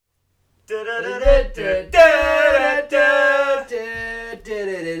know the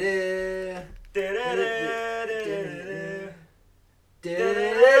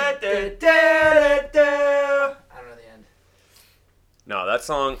end. No, that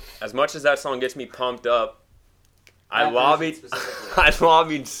song, as much as that song gets me pumped up, I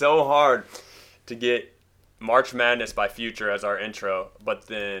lobbied so hard to get March Madness by Future as our intro, but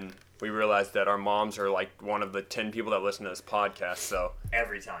then we realized that our moms are like one of the 10 people that listen to this podcast, so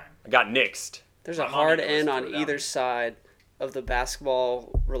every time I got nixed. There's a hard end on either side of the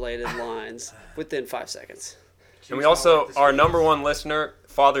basketball-related lines within 5 seconds. And we also, our number one listener,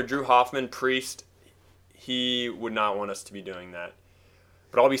 Father Drew Hoffman, priest, he would not want us to be doing that.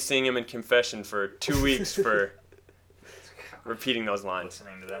 But I'll be seeing him in confession for 2 weeks for repeating those lines.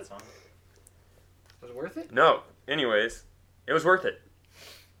 Listening to that song. Was it worth it? No. Anyways, it was worth it.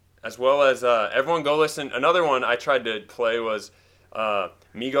 As well as, everyone go listen. Another one I tried to play was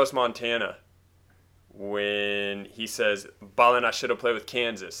Migos Montana. When he says, "Ballin', I should have played with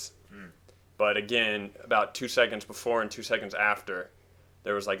Kansas." But again, about 2 seconds before and 2 seconds after,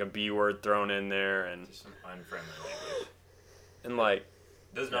 there was like a B word thrown in there, and Just some unfriendly language. and like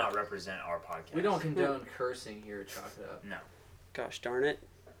Does not represent our podcast. We don't condone cursing here at Chalk It Up. No. Gosh darn it.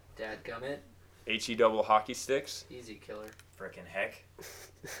 Dadgummit. HE double hockey sticks. Easy killer. Frickin' heck.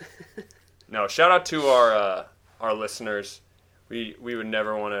 No, shout out to our listeners. We would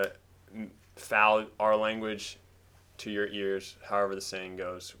never want to foul our language to your ears, however the saying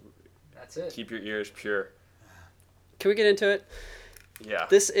goes. That's it. Keep your ears pure. Can we get into it? Yeah.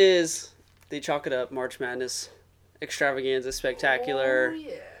 This is the Chalk It Up March Madness Extravaganza Spectacular. Oh,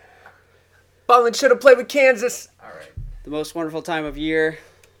 yeah. Ballin' should have played with Kansas. All right. The most wonderful time of year.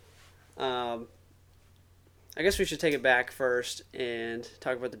 I guess we should take it back first and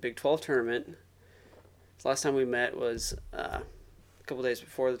talk about the Big 12 tournament. The last time we met was a couple days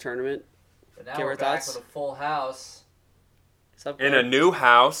before the tournament. But now Give we're our back thoughts. with a full house. What's up, In bud? a new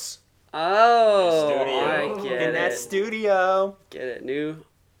house. Oh, Studio. I get In it. that studio. Get it. New.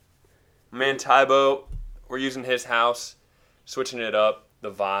 Man, Tybo, we're using his house, switching it up,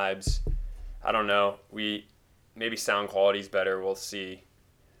 the vibes. I don't know. Maybe sound quality's better. We'll see.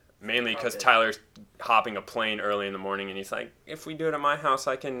 Mainly because Okay. Tyler's hopping a plane early in the morning, and he's like, if we do it at my house,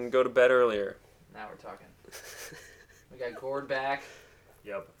 I can go to bed earlier. Now we're talking. We got Gord back.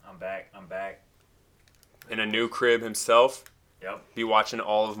 Yep, I'm back. In a new crib himself. Yep. Be watching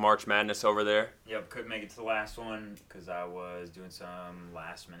all of March Madness over there. Yep, couldn't make it to the last one because I was doing some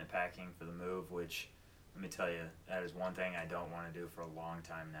last-minute packing for the move, which, let me tell you, that is one thing I don't want to do for a long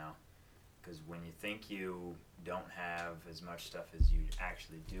time now. Because when you think you don't have as much stuff as you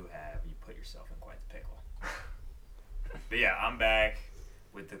actually do have, you put yourself in quite the pickle. But yeah, I'm back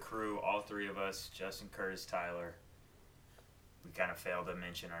with the crew, all three of us, Justin, Curtis, Tyler. We kind of failed to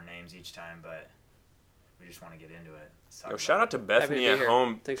mention our names each time, but we just want to get into it. Let's talk Yo, about shout it. out to Bethany be at here.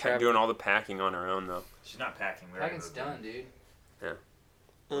 home Thanks for having doing me. all the packing on her own, though. She's not packing. We already Packing's moved done, in.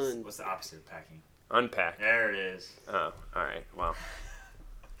 dude. What's the opposite of packing? Unpack. There it is. Oh, all right. Wow.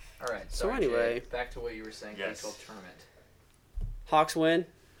 All right. So Sorry, anyway- Jay, back to what you were saying. Yes. Big 12 tournament. Hawks win.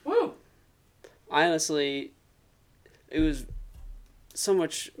 Woo! I honestly, it was so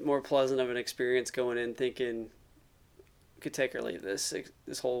much more pleasant of an experience going in thinking we could take or leave this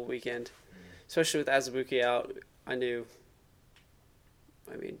whole weekend. Especially with Azubuike out, I knew,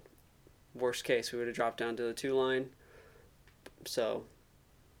 worst case, we would have dropped down to the 2 line. So,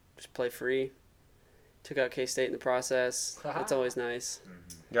 just play free. Took out K-State in the process. That's always nice.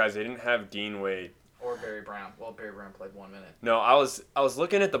 Guys, they didn't have Dean Wade. Or Barry Brown. Well, Barry Brown played 1 minute. No, I was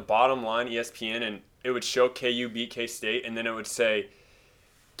looking at the bottom line ESPN, and it would show KU beat K-State, and then it would say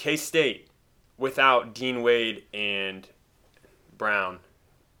K-State without Dean Wade and Brown,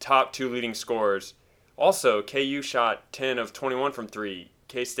 top 2 leading scorers. Also, KU shot 10 of 21 from 3.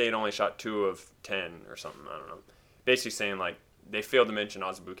 K-State only shot 2 of 10 or something. I don't know. Basically saying, like, they failed to mention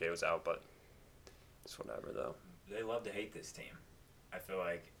Azubuike was out, but it's whatever, though. They love to hate this team. I feel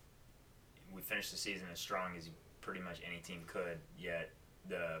like we finished the season as strong as pretty much any team could, yet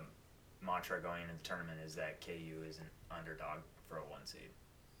the mantra going into the tournament is that KU is an underdog for a 1 seed.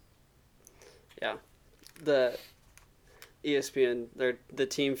 Yeah. The ESPN, the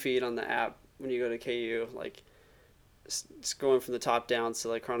team feed on the app, when you go to KU, like, it's going from the top down, so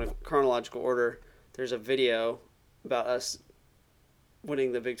like chronological order. There's a video about us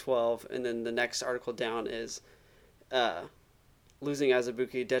winning the Big 12, and then the next article down is losing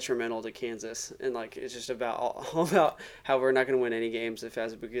Azubuike detrimental to Kansas, and like it's just about all about how we're not going to win any games if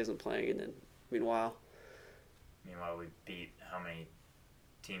Azubuike isn't playing, and then meanwhile we beat how many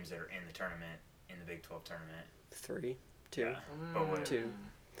teams that are in the tournament, in the Big 12 tournament? 3, 2. Yeah. But what, 2.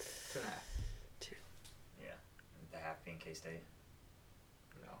 2.5. Yeah. The half being K-State.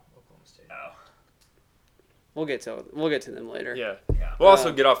 No, Oklahoma State. Oh. We'll get to them later. Yeah. Yeah. We'll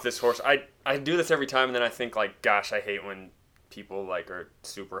also get off this horse. I do this every time, and then I think, like, gosh, I hate when people, like, are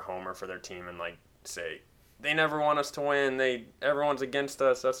super homer for their team and, like, say, they never want us to win. Everyone's against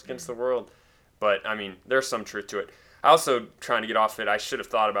us against the world. But, I mean, there's some truth to it. I also, trying to get off it, I should have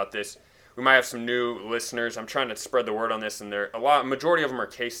thought about this. We might have some new listeners. I'm trying to spread the word on this, and majority of them are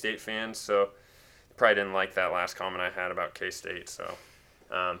K-State fans, so probably didn't like that last comment I had about K-State. So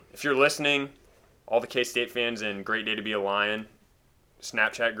if you're listening, all the K-State fans in Great Day to Be a Lion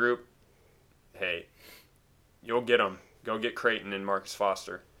Snapchat group, hey, you'll get them. Go get Creighton and Marcus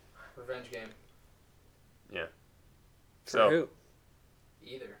Foster. Revenge game. Yeah. For who?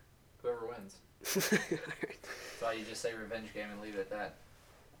 Either. Whoever wins. So you just say revenge game and leave it at that.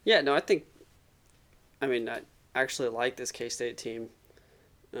 Yeah, no, I actually like this K-State team.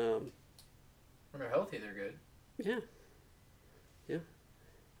 When they're healthy, they're good.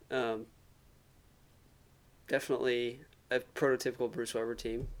 Yeah. Definitely a prototypical Bruce Weber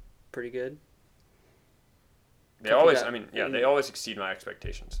team. Pretty good. They always exceed my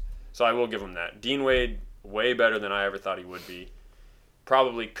expectations. So I will give them that. Dean Wade, way better than I ever thought he would be.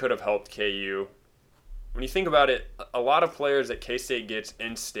 Probably could have helped KU. When you think about it, a lot of players that K-State gets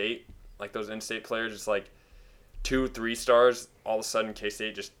in-state, like those in-state players, it's like 2-3 stars. All of a sudden,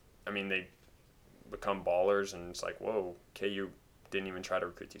 K-State they become ballers, and it's like, whoa, KU didn't even try to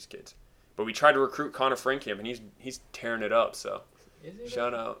recruit these kids. But we tried to recruit Connor Frankamp, and he's tearing it up, so Is he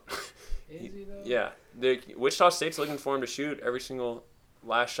shout though? out. Is he though? Yeah. Wichita State's looking for him to shoot every single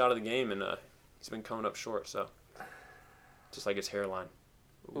last shot of the game, and he's been coming up short, so just like his hairline.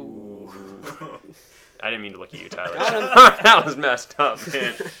 Ooh. I didn't mean to look at you, Tyler. That was messed up,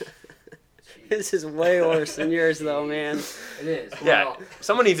 man. This is way worse than yours, though, man. It is. Yeah, Well,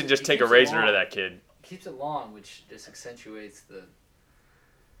 someone needs to just he take a keeps it razor to long. that kid. Keeps it long, which just accentuates the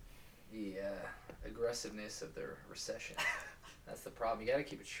aggressiveness of their recession. That's the problem. You got to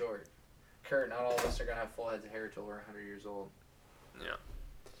keep it short. Kurt, not all of us are gonna have full heads of hair till we're 100 years old. Yeah.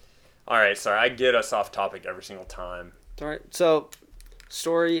 All right, sorry. I get us off topic every single time. All right. So,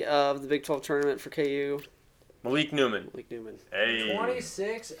 story of the Big 12 tournament for KU. Malik Newman. Malik Newman. Hey.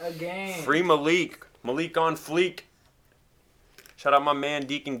 26 a game. Free Malik. Malik on fleek. Shout out my man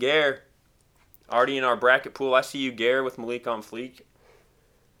Deacon Gare. Already in our bracket pool. I see you, Gare, with Malik on fleek.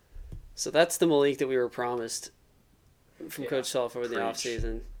 So that's the Malik that we were promised from Yeah. Coach Self over the Preach.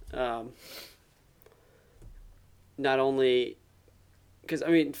 offseason. Not only because,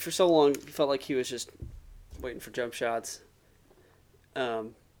 for so long, it felt like he was just waiting for jump shots.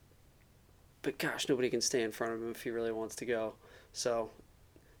 But gosh, nobody can stay in front of him if he really wants to go. So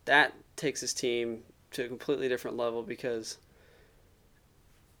that takes his team to a completely different level, because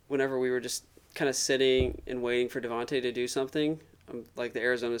whenever we were just kind of sitting and waiting for Devontae to do something, like the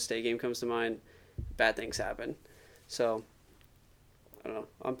Arizona State game comes to mind, bad things happen. So, I don't know.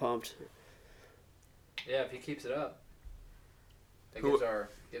 I'm pumped. Yeah, if he keeps it up, that Who-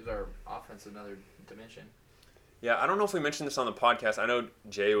 gives our offense another dimension. Yeah, I don't know if we mentioned this on the podcast. I know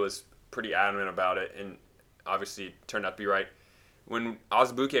Jay was pretty adamant about it, and obviously it turned out to be right. When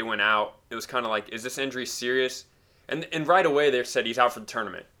Azubuike went out, it was kind of like, is this injury serious? And right away they said he's out for the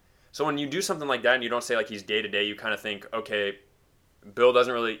tournament. So when you do something like that and you don't say like he's day-to-day, you kind of think, okay, Bill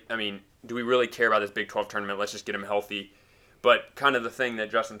doesn't really, do we really care about this Big 12 tournament? Let's just get him healthy. But kind of the thing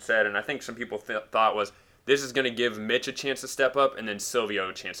that Justin said, and I think some people thought was, this is going to give Mitch a chance to step up and then Silvio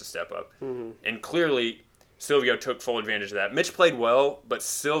a chance to step up. Mm-hmm. And clearly, Silvio took full advantage of that. Mitch played well, but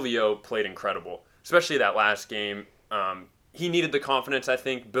Silvio played incredible, especially that last game. He needed the confidence, I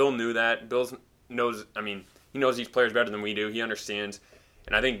think. Bill knew that. He knows these players better than we do. He understands.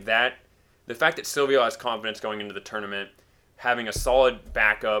 And I think that the fact that Silvio has confidence going into the tournament, having a solid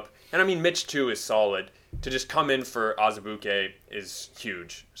backup, and Mitch too is solid, to just come in for Azubuike is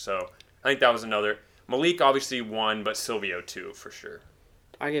huge. So I think that was another. Malik obviously won, but Silvio too, for sure.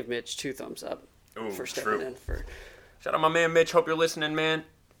 I give Mitch 2 thumbs up Ooh, for stepping true. in. Shout out my man Mitch. Hope you're listening, man.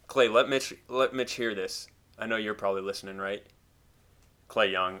 Clay, let Mitch hear this. I know you're probably listening, right?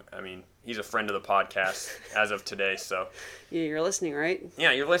 Clay Young. He's a friend of the podcast as of today, so. Yeah, you're listening, right?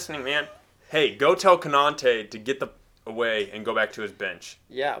 Yeah, you're listening, man. Hey, go tell Kanante to get away and go back to his bench.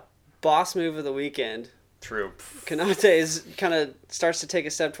 Yeah. Boss move of the weekend. True. Kanate kind of starts to take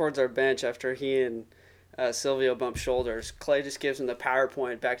a step towards our bench after he and Silvio bump shoulders. Clay just gives him the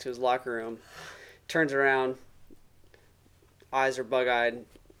PowerPoint back to his locker room. Turns around. Eyes are bug-eyed.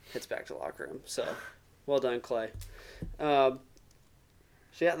 Hits back to the locker room. So, well done, Clay. Those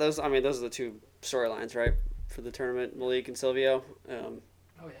are the 2 storylines, right, for the tournament, Malik and Silvio. Oh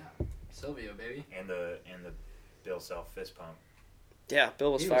yeah. Silvio, baby. And the Bill Self fist pump. Yeah,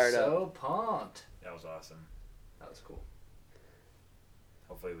 Bill was He fired was up. so pumped. That was awesome. That was cool.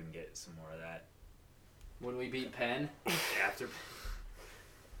 Hopefully we can get some more of that When we beat Penn, after.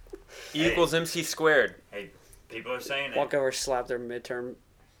 E equals MC squared. Hey, people are saying Walk it. over, slap their midterm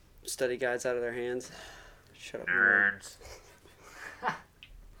study guides out of their hands. Shut up. nerd.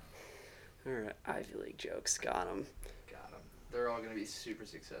 All right, Ivy League jokes. Got them. got him. They're all going to be super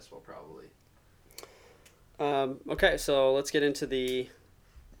successful, probably. Okay, so let's get into the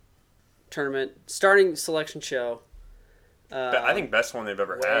tournament starting selection show. I think best one they've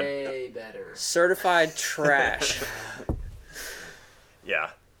ever had. Way better. Certified trash. Yeah,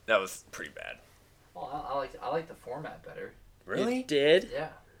 that was pretty bad. Well, I like the format better. Really? You did? Yeah.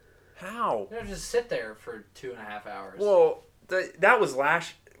 How? You don't just sit there for 2.5 hours. Well, that was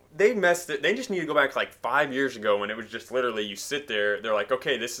last. They messed it. They just need to go back like 5 years ago when it was just literally you sit there. They're like,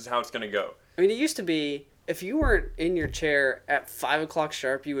 okay, this is how it's gonna go. I mean, it used to be if you weren't in your chair at 5 o'clock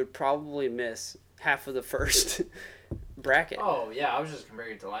sharp, you would probably miss half of the first bracket. Oh, yeah, I was just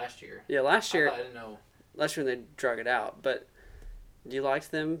comparing it to last year. Yeah, last year I didn't know. they drug it out. But do you like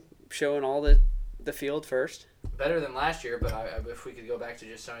them showing all the field first? Better than last year, but if we could go back to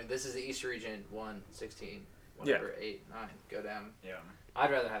just showing, this is the East Region 1, 16, whatever, 8, 9, go down. Yeah. I'd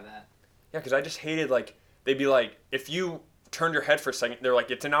rather have that. Yeah, because I just hated like they'd be like, if you turned your head for a second, they're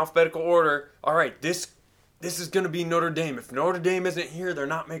like, it's in alphabetical order. All right, this is gonna be Notre Dame. If Notre Dame isn't here, they're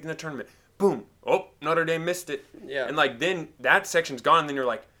not making the tournament. Boom. Oh, Notre Dame missed it. Yeah. And like then that section's gone, and then you're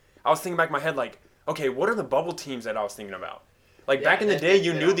like, I was thinking back in my head like, okay, what are the bubble teams that I was thinking about? Like back in the day,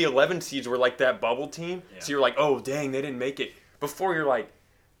 you knew the 11 seeds were like that bubble team, so you're like, oh dang, they didn't make it. Before you're like,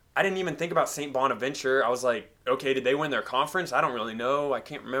 I didn't even think about St. Bonaventure. I was like, okay, did they win their conference? I don't really know. I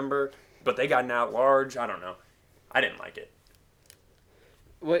can't remember. But they got an at-large. I don't know. I didn't like it.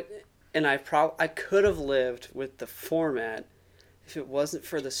 What? And I could have lived with the format if it wasn't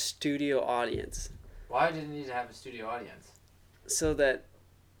for the studio audience, Why did it need to have a studio audience? so that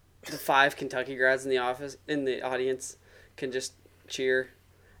the 5 Kentucky grads in the audience can just cheer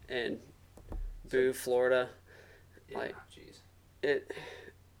and boo Florida. Yeah, Like- jeez.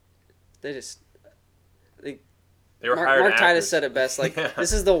 They were Mark hired Titus actors. said it best. Like, Yeah.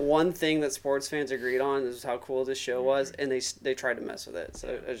 this is the one thing that sports fans agreed on. This is how cool this show was, and they tried to mess with it. So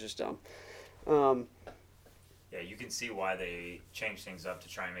it was just dumb. Yeah, you can see why they changed things up to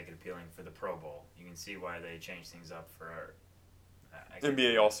try and make it appealing for the Pro Bowl. You can see why they changed things up for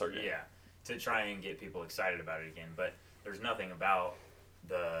NBA All-Star Game. Yeah, to try and get people excited about it again. But there's nothing about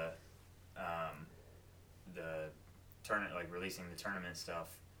the tournament, like releasing the tournament stuff,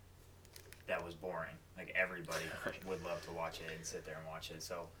 that was boring. Like everybody would love to watch it and sit there and watch it.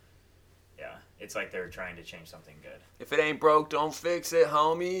 So yeah, it's like they're trying to change something good. If it ain't broke, don't fix it,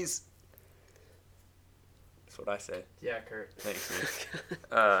 homies. That's what I say. Yeah, Kurt. Thanks,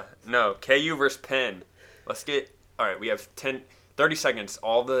 man. No, KU versus Penn. Let's get... All right, we have 30 seconds.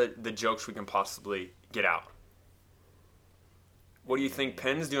 All the jokes we can possibly get out. What do you think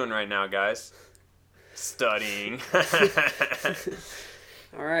Penn's doing right now, guys? Studying.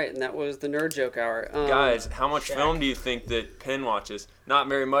 All right, and that was the Nerd Joke Hour. Guys, how much film do you think that Penn watches? Not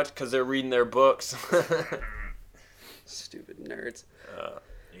very much because they're reading their books. Stupid nerds.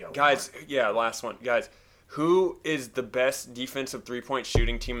 You got Guys, one. yeah, last one. Guys, who is the best defensive three-point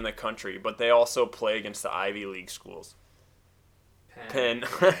shooting team in the country, but they also play against the Ivy League schools? Penn.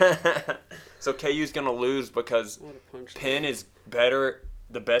 So KU's going to lose because What a punch. Penn is better,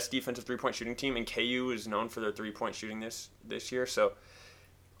 the best defensive three-point shooting team, and KU is known for their three-point shooting this year. So,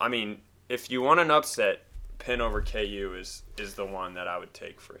 I mean, if you want an upset, Penn over KU is the one that I would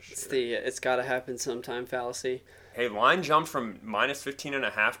take for sure. It's the it's got to happen sometime fallacy. Hey, line jumped from minus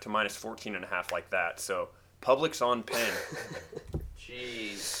 15.5 to minus 14.5 like that. So, public's on Penn.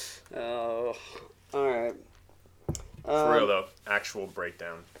 Jeez. Oh, all right. For real, though. Actual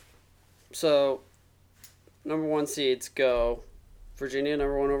breakdown. So, number 1 seeds go. Virginia,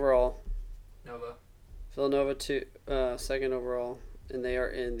 number 1 overall. Nova. Villanova, 2nd overall. And they are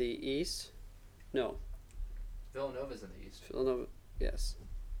in the East? No. Villanova's in the East. Villanova, yes.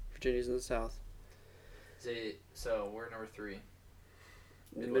 Virginia's in the South. So we're number 3.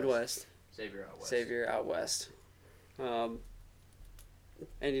 Midwest. Xavier out west. Xavier out west.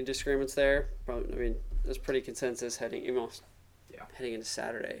 Any disagreements there? Probably, I mean, there's pretty consensus heading into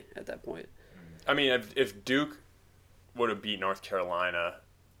Saturday at that point. I mean, if Duke would have beat North Carolina,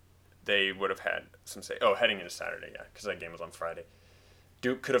 they would have had some say. Oh, heading into Saturday, yeah, because that game was on Friday.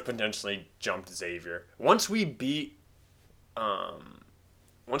 Duke could have potentially jumped Xavier. Once we got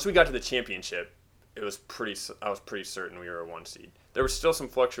to the championship, I was pretty certain we were a 1 seed. There was still some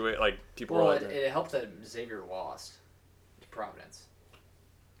fluctuate, like people Well, were like, it helped that Xavier lost to Providence.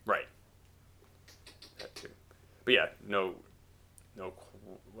 right. That too. But yeah, no,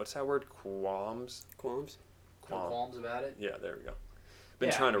 what's that word? Qualms? Qualms? No qualms about it. Yeah, there we go. Been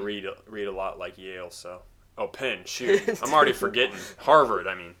Yeah, trying I to mean- read a lot like Yale, so. Oh, Penn, shoot. I'm already forgetting. Harvard,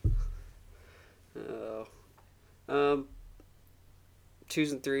 I mean. Oh.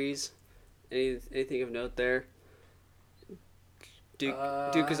 2s and 3s. Anything of note there? Duke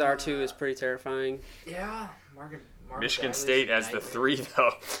as R2 is pretty terrifying. Yeah, Marvin Michigan Bagley's State a as the nightmare. 3,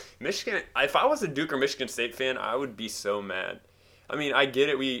 though. Michigan, if I was a Duke or Michigan State fan, I would be so mad. I mean, I get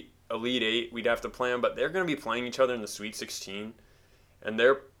it. We Elite 8, we'd have to play them, but they're going to be playing each other in the Sweet 16. And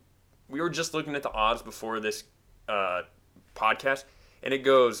we were just looking at the odds before this podcast, and it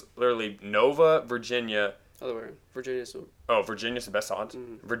goes literally Nova, Virginia. Other way, Virginia's. Oh, Virginia's the best odds?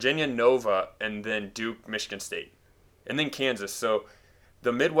 Mm-hmm. Virginia, Nova, and then Duke, Michigan State. And then Kansas. So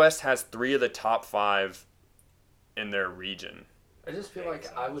the Midwest has 3 of the top 5 in their region. I just feel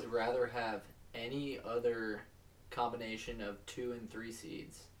like I would rather have any other combination of 2 and 3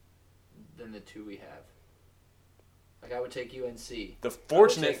 seeds than the 2 we have. Like, I would take UNC. The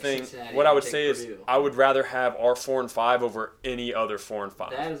fortunate take thing, Cincinnati, what I I would would take say is, Purdue. I would rather have our 4 and 5 over any other 4 and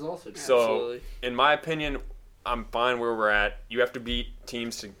 5. That is also true. So, Absolutely. in my opinion, I'm fine where we're at. You have to beat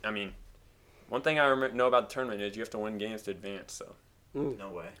teams to. I mean, one thing I know about the tournament is you have to win games to advance. So, No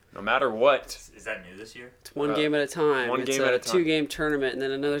way. no matter what, Is that new this year? It's one game at a time. one It's game at a time. 2-game tournament and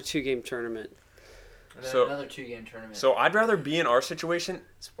then another 2-game tournament. And then so- another 2-game tournament. so I'd rather be in our situation.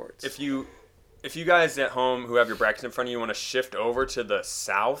 Sports. If you guys at home who have your brackets in front of you want to shift over to the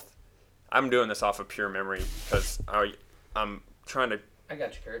South, I'm doing this off of pure memory because I'm trying to I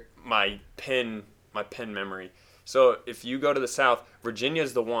got you, Kurt. my pen memory. So if you go to the South,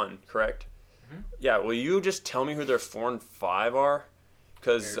 Virginia's the 1, correct? Mhm. Yeah. Will you just tell me who their 4 and 5 are?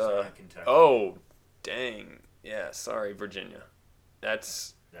 Because Arizona, Kentucky. oh, dang, yeah. Sorry, Virginia.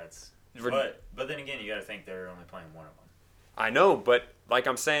 That's But then again, you got to think they're only playing one of them. I know, but like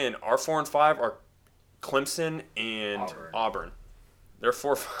I'm saying, our 4 and 5 are Clemson and Auburn. They're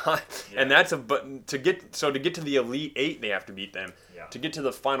 4-5, Yeah. and that's but to get to the Elite 8, they have to beat them. Yeah. To get to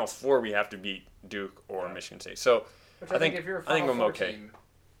the Final 4, we have to beat Duke or Yeah. Michigan State. So Which I think- if you're a I think Final I'm Four okay. team,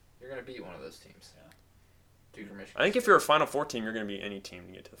 you're going to beat one of those teams. Yeah. Duke or Michigan. I think if you're a Final 4 team, you're going to beat any team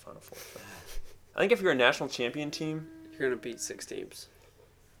to get to the Final 4. So. I think if you're a national champion team, You're going to beat 6 teams.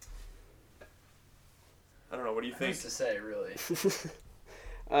 I don't know. What do you think? Who's to say, really?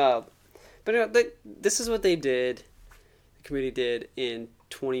 But you know, this is what they did, the committee did in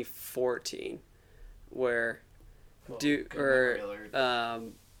 2014, where Well, Duke good memory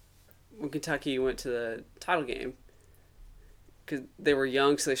alert. when Kentucky went to the title game, because they were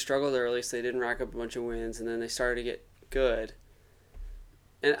young, so they struggled early, so they didn't rack up a bunch of wins, and then they started to get good.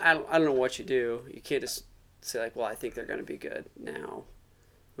 And I don't know what you do. You can't just say, like, well, I think they're going to be good now,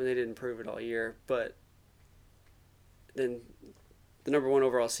 when they didn't prove it all year. But then the number 1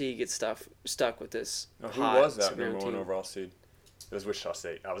 overall seed gets stuck with this Oh, who hot, was that super number 1 team. overall seed? It was Wichita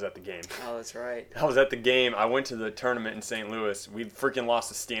State. I was at the game. Oh, that's right. I was at the game. I went to the tournament in St. Louis. We freaking lost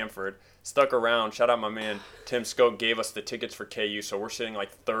to Stanford. Stuck around. Shout out my man Tim Skoke gave us the tickets for KU, so we're sitting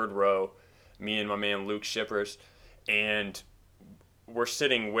like 3rd row, me and my man Luke Shippers, and we're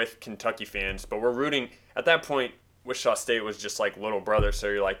sitting with Kentucky fans, but we're rooting. At that point, Wichita State was just like little brother, so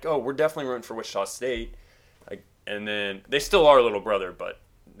you're like, oh, we're definitely rooting for Wichita State. Like, and then they still are little brother, but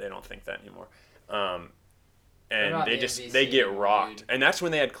they don't think that anymore. And not they the just NBC they get anymore, rocked. dude. And that's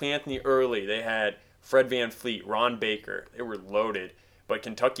when they had Clanthony Early. They had Fred Van Fleet, Ron Baker. They were loaded. But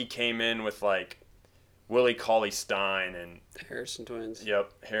Kentucky came in with like Willie Cauley-Stein and Harrison twins.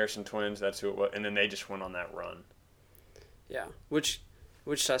 Harrison twins. That's who it was. And then they just went on that run. Yeah, which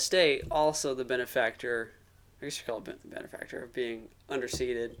Wichita State also the benefactor. I guess you call it benefactor of being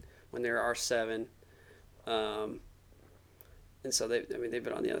underseeded when they were R7, and so they've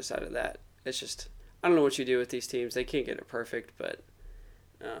been on the other side of that. It's just I don't know what you do with these teams. They can't get it perfect, but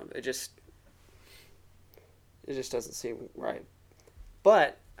it just doesn't seem right.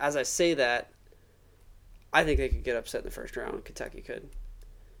 But as I say that, I think they could get upset in the first round. Kentucky could.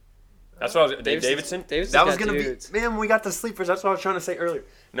 That's what I was. Dave Davidson's Davidson. That was got gonna dudes. be. Man, we got the sleepers. That's what I was trying to say earlier.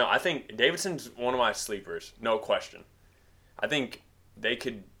 No, I think Davidson's one of my sleepers. No question. I think they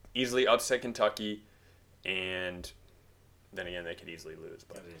could easily upset Kentucky, and then again, they could easily lose.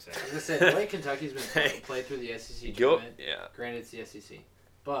 But I was going to say, the way Kentucky's been played through the SEC tournament, yeah. granted it's the SEC,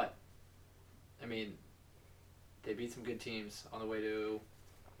 but, I mean, they beat some good teams on the way to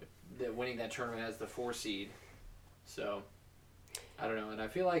winning that tournament as the 4 seed. So, I don't know. And I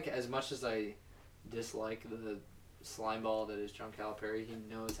feel like as much as I dislike the slime ball that is John Calipari. He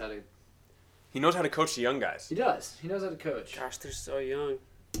knows how to. He knows how to coach the young guys. He does. He knows how to coach. Gosh, they're so young.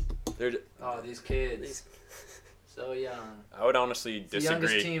 They're, Oh, these kids. So young. I would honestly It's the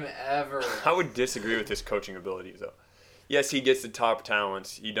youngest disagree. team ever. I would disagree with his coaching abilities, though. Yes, he gets the top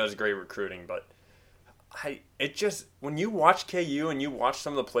talents. He does great recruiting, but when you watch KU and you watch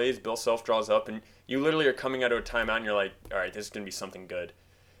some of the plays Bill Self draws up, and you literally are coming out of a timeout and you're like, all right, this is gonna be something good.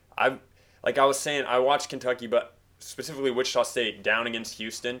 I was saying, I watched Kentucky, but specifically Wichita State down against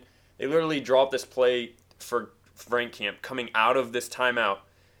Houston. They literally draw up this play for Frank Camp coming out of this timeout.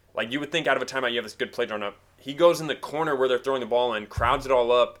 Like you would think out of a timeout you have this good play drawn up. He goes in the corner where they're throwing the ball in, crowds it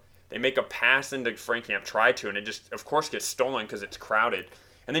all up. They make a pass into Frank Camp, try to, and it just, of course, gets stolen because it's crowded.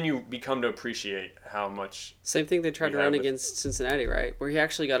 And then you become to appreciate how much. Same thing they tried We to have run with- against Cincinnati, right? Where he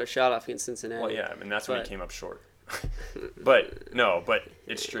actually got a shot off against Cincinnati. Well, yeah, I mean that's when But- he came up short. but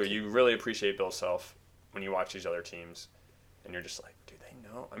it's true. You really appreciate Bill Self when you watch these other teams, and you're just like, do they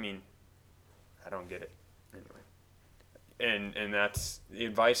know? I mean, I don't get it. Anyway, and that's the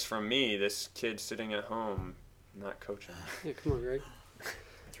advice from me. This kid sitting at home, not coaching. Yeah, come on, Greg.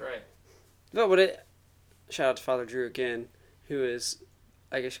 That's right. No, shout out to Father Drew again, who is,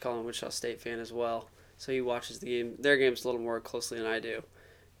 I guess you call him a Wichita State fan as well. So he watches their games a little more closely than I do.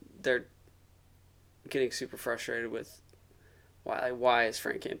 They're getting super frustrated with why is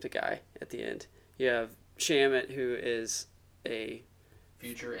Frank Camp the guy at the end. You have Shamet, who is a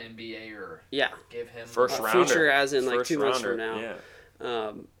Future NBAer. yeah Give him First a rounder. future as in like First 2 months rounder, from now.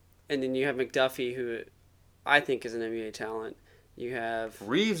 Yeah. And then you have McDuffie, who I think is an NBA talent. You have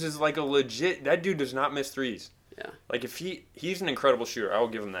Reeves is like a legit. That dude does not miss threes. Yeah. Like if he's an incredible shooter, I will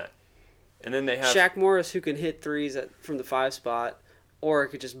give him that. And then they have Shaq Morris, who can hit threes from the 5 spot, or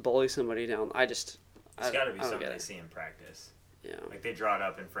could just bully somebody down. It's got to be I don't something get they it. see in practice. Yeah. Like they draw it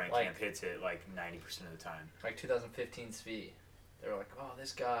up and Frank Like- Camp hits it like 90% of the time. like 2015 Svi. They're like, oh,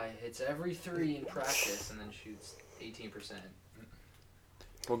 this guy hits every three in practice and then shoots 18%.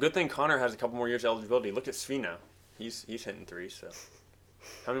 Well, good thing Connor has a couple more years of eligibility. Look at Svi now. He's hitting threes. So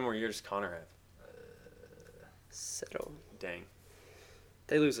how many more years does Connor have? Settle. Dang.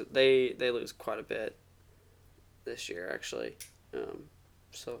 They lose it. They lose quite a bit this year, actually.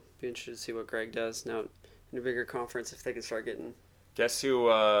 So be interested to see what Greg does now in a bigger conference if they can start getting. Guess who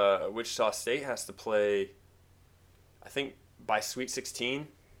Wichita State has to play, I think, by Sweet 16?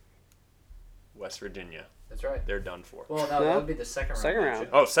 West Virginia. That's right. They're done for. Well, no, Yeah. that would be the second round. Second round. matchup.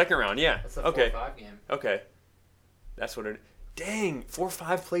 Oh, second round, yeah. That's the Okay. 4-5 game. Okay. That's what it. Dang,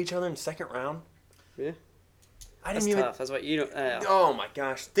 4-5 play each other in second round? Yeah. I That's didn't even. tough. That's what you don't. Oh my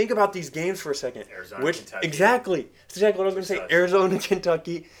gosh! Think about these games for a second. Arizona, Kentucky. Exactly. That's exactly what I was going to say. Sucks. Arizona,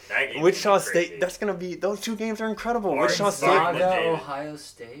 Kentucky, That game Wichita is crazy. State. That's going to be. Those two games are incredible. Orange Wichita State. Gonzaga. Gonzaga, David. Ohio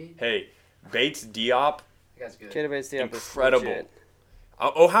State. Hey, Bates, Diop, That guy's good. Kid Bates the incredible.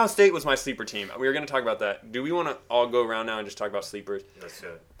 Ohio State was my sleeper team. We were going to talk about that. Do we want to all go around now and just talk about sleepers? Let's do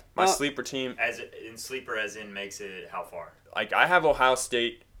it. My Well- sleeper team. As in sleeper, as in makes it how far? Like I have Ohio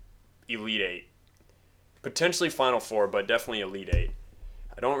State, Elite Eight, potentially Final Four, but definitely Elite Eight.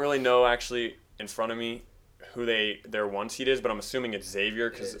 I don't really know actually in front of me who their 1 seed is, but I'm assuming it's Xavier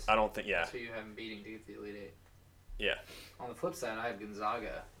It because is. I don't think That's who you have him beating to get to the Elite Eight. Yeah. On the flip side, I have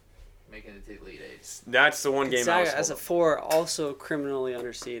Gonzaga making it to the Elite Eight. That's the one game I was Gonzaga as a 4 also criminally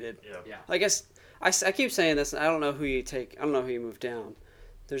underseeded. Yeah. Yeah. I guess I keep saying this, and I don't know who you take. I don't know who you move down.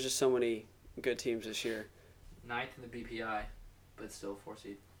 There's just so many good teams this year. 9th in the BPI, but still 4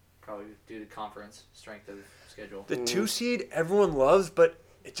 seed. Probably due to conference strength of schedule. The 2 seed everyone loves, but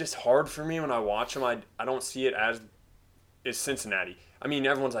it's just hard for me when I watch them. I don't see it as is Cincinnati. I mean,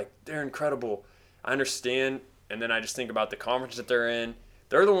 everyone's like they're incredible. I understand, and then I just think about the conference that they're in.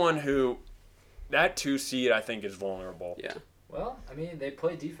 They're the one who that 2 seed I think is vulnerable. Yeah. Well, I mean, they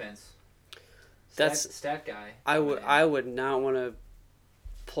play defense. That's- stat guy. I would not want to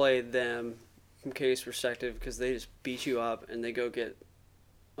play them from KU's perspective because they just beat you up and they go get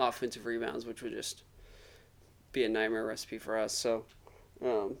offensive rebounds, which would just be a nightmare recipe for us. So,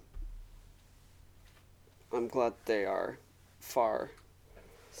 I'm glad they are far.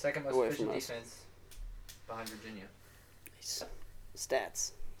 Second most away efficient from us. defense behind Virginia.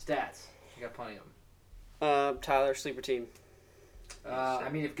 Stats. Stats. You got plenty of them. Tyler, sleeper team. I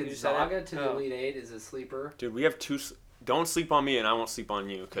mean, if You just said Gonzaga it? to the Oh. Elite Eight is a sleeper. Dude, we have 2. Don't sleep on me, and I won't sleep on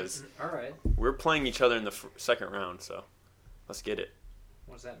you because All right. we're playing each other in the second round. So let's get it.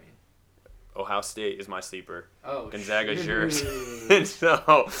 What does that mean? Ohio State is my sleeper. Oh, Gonzaga's yours. shoot. And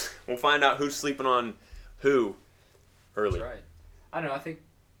so we'll find out who's sleeping on who early. That's right. I don't know. I think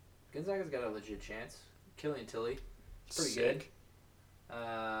Gonzaga's got a legit chance. Killian Tilly, pretty Sick. good.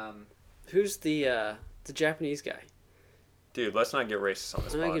 Who's the Japanese guy? Dude, let's not get racist on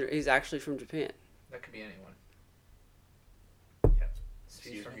this pod. He's actually from Japan. That could be anyone. Yeah.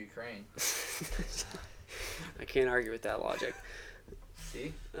 He's from Ukraine. I can't argue with that logic.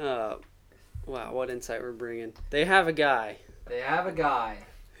 See? Wow, what insight we're bringing. They have a guy They have a guy.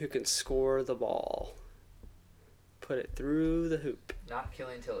 who can score the ball. Put it through the hoop. Not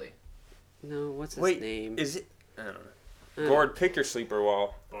Killian Tilly. No, what's his Wait, name? is it? I don't know. I don't Gord, pick your sleeper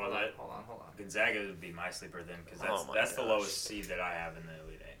wall. Well, Hold that on. Gonzaga would be my sleeper then, because Oh my that's the gosh. lowest seed that I have in the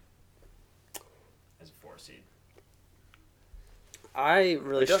Elite Eight. As a 4 seed. I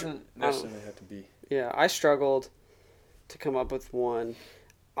really It doesn't necessarily have to be. Yeah, I struggled to come up with one.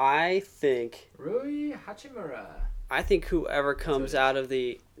 I think Rui Hachimura. whoever comes it is. out of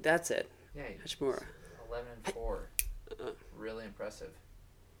the that's it. Yeah, Hachimura. 11-4. Uh. Really impressive.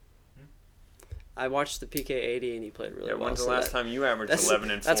 I watched the PK80 and he played really Yeah, well. when's the so last time you averaged 11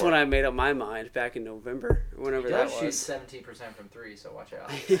 and 4? That's when I made up my mind back in November, or whenever He that does shoot was. 17% from 3, so watch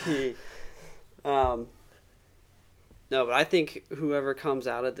out. No, but I think whoever comes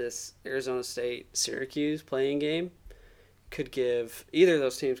out of this Arizona State Syracuse playing game could give either of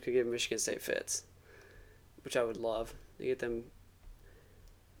those teams could give Michigan State fits, which I would love to get them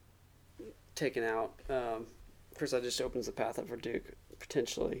taken out. Of course, that just opens the path up for Duke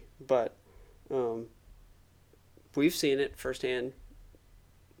potentially, but we've seen it firsthand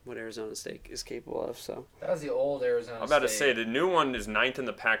what Arizona State is capable of. So That was the old Arizona I'm about to State. say, the new one is 9th in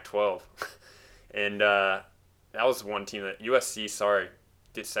the Pac-12. And that was one team that USC,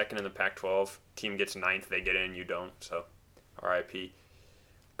 gets second in the Pac-12. Team gets 9th, they get in, you don't. So, RIP.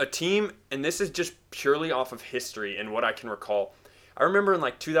 A team, and this is just purely off of history and what I can recall. I remember in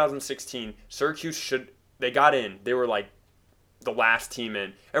 2016, Syracuse they got in. They were the last team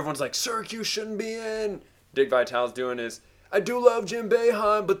in. Everyone's like, Syracuse shouldn't be in. Dick Vitale's doing his, I do love Jim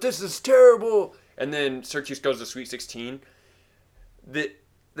Boeheim, but this is terrible. And then Syracuse goes to Sweet 16.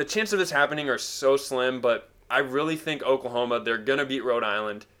 The chances of this happening are so slim, but I really think Oklahoma, they're going to beat Rhode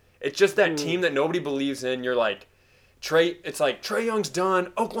Island. It's just that team that nobody believes in. You're like, Trae Young's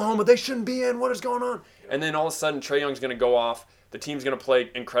done. Oklahoma, they shouldn't be in. What is going on? And then all of a sudden, Trae Young's going to go off. The team's going to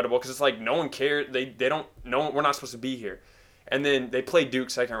play incredible because it's like no one cares. They don't know we're not supposed to be here. And then they play Duke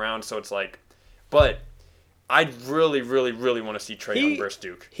second round, so it's like, but I really, really, really want to see Trae Young versus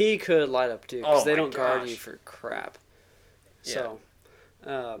Duke. he could light up Duke because Oh they my don't guard gosh. you for crap. Yeah. So,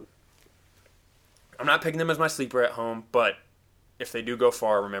 I'm not picking them as my sleeper at home, but if they do go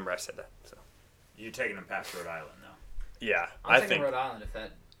far, remember I said that. So You're taking them past Rhode Island, though. yeah, I'm I taking think Rhode Island if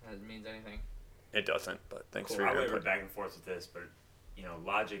that means anything. it doesn't. But thanks Cool. for your Probably input. we're back and forth with this, but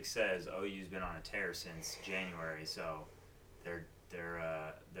logic says OU's been on a tear since January, so they're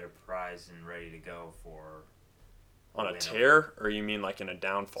prized and ready to go for On a win tear, or you mean like in a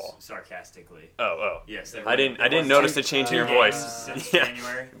downfall? sarcastically. Oh. Yes, I didn't notice the change in your games voice. since Yeah.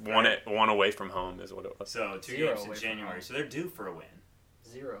 January. One away from home is what it was. So 2 0 games away since from January, home. so they're due for a win.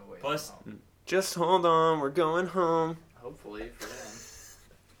 0 away. Plus- from home. Just hold on, we're going home. Hopefully for them.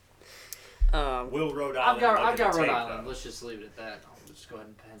 Will Rhode I've Island? got look at the Rhode tape, Island. though? Let's just leave it at that. I'll just go ahead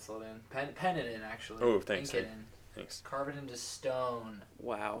and pencil it in. Pen it in actually. Oh, thanks, Ink it Ed. in. Thanks. Carve it into stone.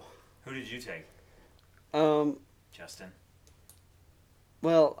 wow. Who did you take, Well, Justin? I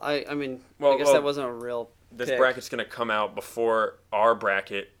Well, guess that wasn't a real This pick. bracket's going to come out before our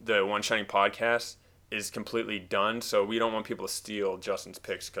bracket, the One Shining Podcast, is completely done. So we don't want people to steal Justin's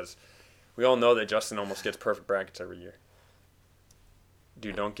picks because we all know that Justin almost gets perfect brackets every year.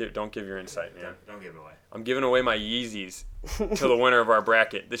 Dude, don't give your insight, man. Don't give it away. I'm giving away my Yeezys to the winner of our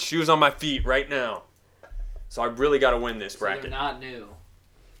bracket. The shoes on my feet right now. So I really got to win this So they're bracket. not new.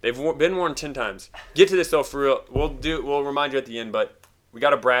 They've been worn 10 times. Get to this though, for real. We'll remind you at the end, but we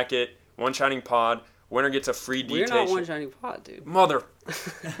got a bracket. One Shining Pod. Winner gets a free We're D-Tay. not one shining pot, dude. Mother.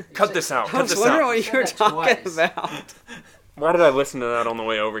 Cut this out. I Cut was this wondering out. what you were Said that talking twice. about. Why did I listen to that on the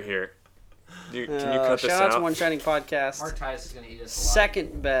way over here? Dude, can you cut this shout out to out? One Shining Podcast. Mark Tice is gonna eat us alive.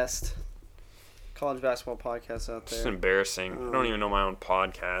 Second best college basketball podcast out This is there. embarrassing. I don't even know my own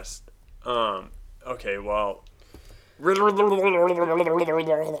podcast. Okay, well. That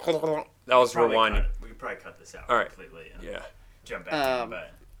was rewinding. We could probably cut this out All right. completely. And Yeah. Jump back in,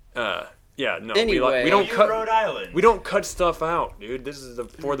 but Yeah, no. Anyway. we don't you cut. Rhode Island. We don't cut stuff out, dude. This is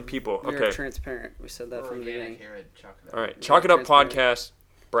for the people. We're Okay. transparent. We said that We're from the organic beginning. here at Chalk It Up. All right. Chalk it up transparent. podcast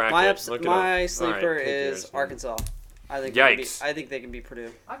bracket. Look it up. My All sleeper right, pick is yours, man. Arkansas. I think Yikes. I think they can beat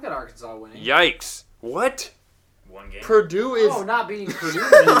Purdue. I've got Arkansas winning. Yikes! What? One game. Purdue is Oh, not beating Purdue.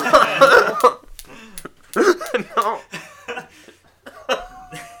 no.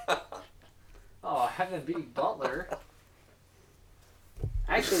 Oh, having to beat Butler.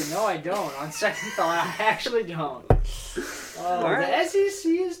 Actually, No, I don't. On second thought, I actually don't. Oh, Alright. the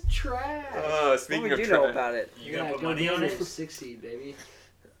SEC is trash. What Speaking would of you know about it? You gonna put go money on it? 6 seed, baby.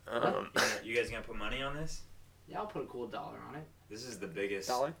 You guys gonna put money on this? Yeah, I'll put a cool dollar on it. This is the biggest.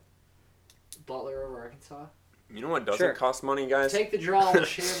 Dollar? Butler over Arkansas. You know what doesn't Sure. cost money, guys? Take the draw and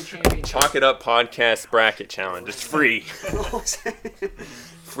share the championship. Chalk It Up podcast bracket challenge. It's free.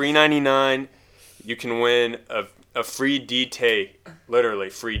 Free 99. You can win a free D-Tay, literally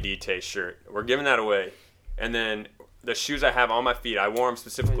free D-Tay shirt. We're giving that away. And then the shoes I have on my feet, I wore them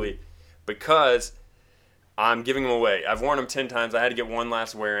specifically because I'm giving them away. I've worn them 10 times. I had to get one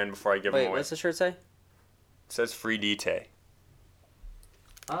last wear in before I give them Wait, away. what's the shirt say? It says free D-Tay.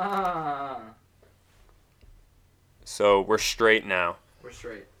 Ah, So we're straight now. we're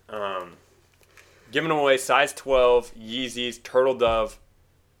straight. Giving away size 12 Yeezys Turtle Dove.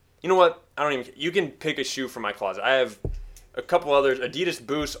 You know what? I don't even. You can pick a shoe from my closet. I have a couple others. Adidas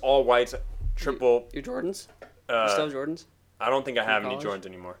Boost, all whites, triple. Your Jordans? You still have Jordans? I don't think I have any college? Jordans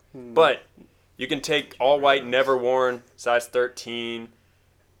anymore. But you can take all white, never worn, size 13.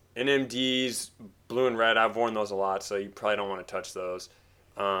 NMDs, blue and red. I've worn those a lot, so you probably don't want to touch those.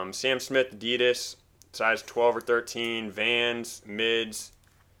 Sam Smith Adidas, size 12 or 13. Vans, mids,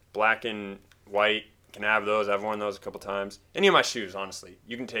 black and white. Can have those. I've worn those a couple times. Any of my shoes, honestly,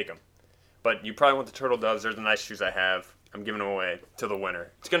 you can take them. But you probably want the Turtle Doves. There's the nice shoes I have. I'm giving them away to the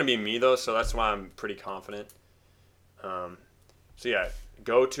winner. It's going to be me, though, so that's why I'm pretty confident. So, yeah,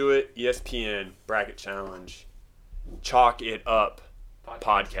 go to it. ESPN, Bracket Challenge. Chalk It Up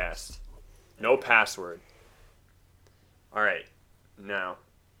podcast. No password. All right. Now,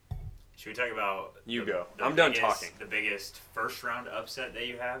 Should we talk about? You go. I'm done biggest- talking. The biggest first round upset that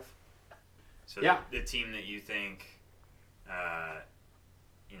you have. So Yeah. the team that you think,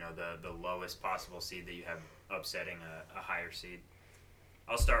 the lowest possible seed that you have upsetting a higher seed.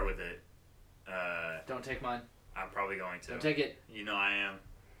 I'll start with it. Don't take mine. I'm probably going to. Don't take it. You know I am.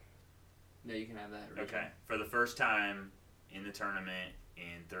 No, you can have that. Region. Okay. For the first time in the tournament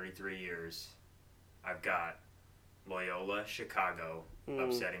in 33 years, I've got Loyola Chicago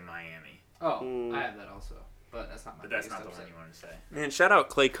upsetting Miami. Oh, I have that also, but that's not my. But that's biggest not the upset. one you wanted to say. man, shout out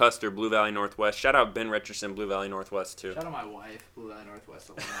Clay Custer, Blue Valley Northwest. Shout out Ben Richardson, Blue Valley Northwest, too. Shout out my wife, Blue Valley Northwest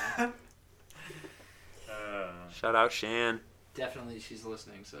alumni. Shout out Shan. Definitely, she's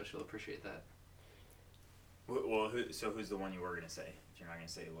listening, so she'll appreciate that. Well, who's the one you were going to say? If you're not going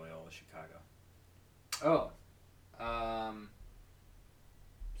to say Loyola Chicago. Oh,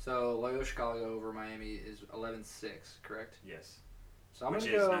 so Loyola Chicago over Miami is 11-6, correct? Yes. So I'm Which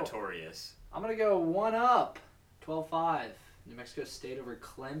gonna is go. notorious. I'm gonna go 1 up, 12-5. New Mexico State over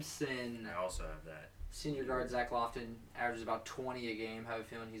Clemson. I also have that. Senior guard Zach Lofton averages about 20 a game. Have a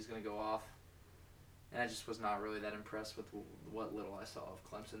feeling he's gonna go off. And I just was not really that impressed with what little I saw of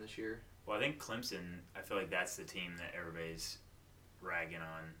Clemson this year. Well, I think Clemson, I feel like that's the team that everybody's ragging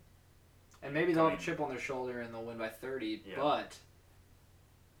on. And maybe they'll have a chip on their shoulder and they'll win by 30. Yeah. But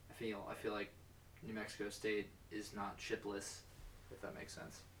I feel like New Mexico State is not chipless, if that makes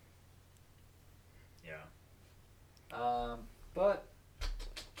sense. Yeah. But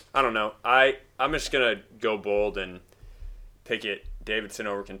I don't know. I'm just going to go bold and pick it. Davidson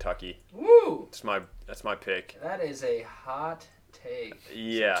over Kentucky. woo, That's my pick. that is a hot take.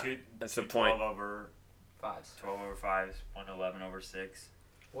 Yeah, So that's the 12 point. over 5s. 12 over 5s, 111 over 6.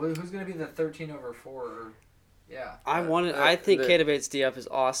 Well, who's gonna be the 13 over 4? Yeah. I think Kata Bates D-Up is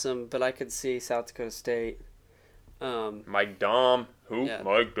awesome, but I could see South Dakota State. Mike Dom. Who? Yeah.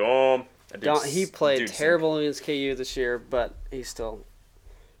 Mike Dom. He played terrible against KU this year, but he's still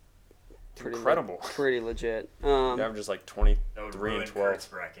Incredible. pretty legit. Averages like 20. That would 3 and ruin 12. Kurt's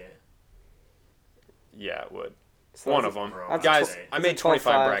bracket. Yeah, it would. so One that's of them. Bro, That's Guys, I'd say. I made 12-5.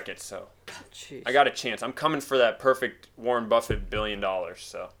 25 brackets, so Jeez. I got a chance. I'm coming for that perfect Warren Buffett $1 billion,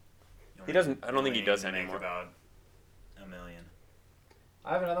 so. You He doesn't- I don't think he only does need to make anymore. about $1 million.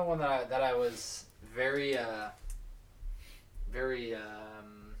 I have another one that I was very I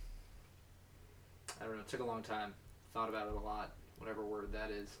don't know. It took a long time. Thought about it a lot. Whatever word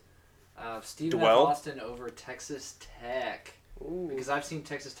that is. Stephen F. Dwell? Austin over Texas Tech. Ooh. Because I've seen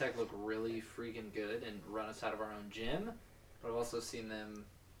Texas Tech look really freaking good and run us out of our own gym, but I've also seen them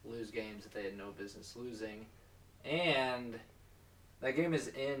lose games that they had no business losing. And that game is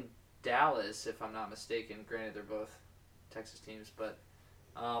in Dallas, if I'm not mistaken. Granted, they're both Texas teams, but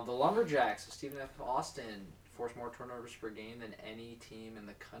the Lumberjacks of Stephen F. Austin force more turnovers per game than any team in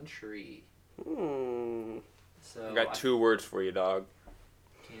the country. So I got 2 words for you, dog.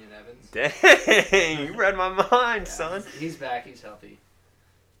 Keenan Evans. Dang, you read my mind, Yeah, son. he's back. He's healthy.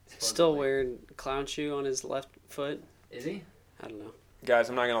 Still Supposedly. wearing clown shoe on his left foot. Is he? I don't know. guys,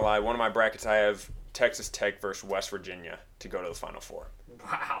 I'm not going to lie. One of my brackets, I have Texas Tech versus West Virginia to go to the Final Four.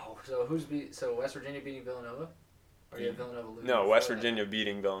 Wow. So West Virginia beating Villanova? Or you have Villanova losing? No, West before that? Virginia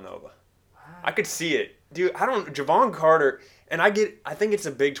beating Villanova. Wow. I could see it. Dude, Javon Carter, and I think it's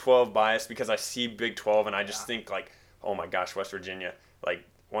a Big 12 bias because I see Big 12 and I just think like, oh my gosh, West Virginia. Like,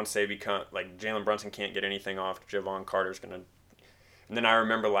 once they become, like, Jalen Brunson can't get anything off, Javon Carter's going to. And then I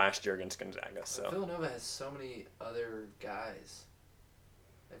remember last year against Gonzaga, so. Villanova has so many other guys.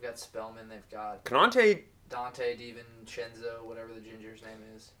 They've got Spellman, they've got Konate, Dante, DiVincenzo, whatever the ginger's name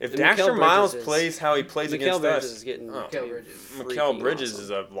is. if And Daxter Mikal Miles Bridges is- plays how he plays Mikal against Bridges us. is getting Oh. Mikal Bridges. Mikal freaking Bridges awesome. is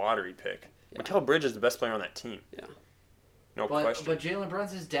a lottery pick. Yeah. Mikal Bridges is the best player on that team. Yeah. No But question. Jalen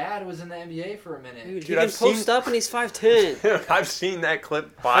Brunson's dad was in the NBA for a minute. Dude, he Dude, can I've seen- post up and he's 5'10". I've seen that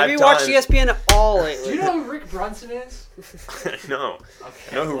clip Have 5 you times. watched ESPN at all lately? Do you know who Rick Brunson is? No.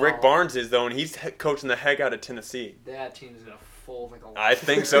 Okay, I know who well, Rick Barnes is, though, and he's coaching the heck out of Tennessee. That team's gonna fold like a. I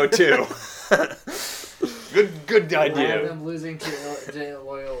think so, too. Good I have idea. them losing to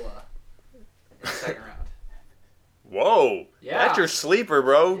Loyola in the second round. Whoa. Yeah. That's your sleeper,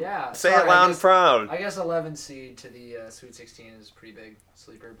 bro. Yeah. Say sorry, it loud and I proud. guess 11 seed to the Sweet 16 is a pretty big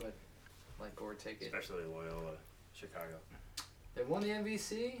sleeper, but let Gord take it. Especially Loyola, Chicago. They won the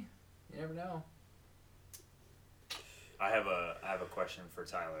MVC. You never know. I have a question for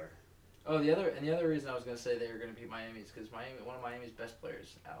Tyler. Oh, the other reason I was gonna say they were gonna beat Miami is because one of Miami's best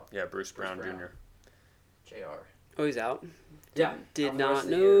players out. Yeah, Bruce Brown Brown. Jr. Jr. Oh, he's out? Yeah. Did out for the rest not of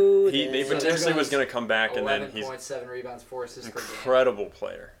the know They that. So potentially there was goes going to come back, and then he's 11.7 rebounds, 4 assists an per game. incredible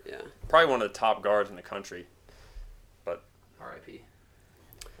player. Yeah. Probably one of the top guards in the country. R.I.P.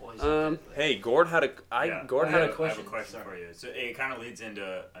 Well, he's Um, not dead, but- Hey, Gord had a Gord I had had a a I have a question. question Sorry. for you. So it kind of leads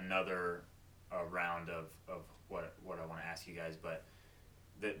into another round of what I want to ask you guys. But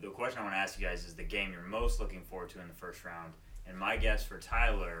the question I want to ask you guys is the game you're most looking forward to in the first round. And my guess for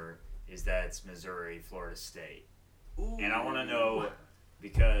Tyler is that it's Missouri, Florida State. And I want to know,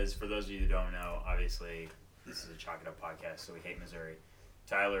 because for those of you who don't know, obviously this is a Chalk It Up podcast, so we hate Missouri.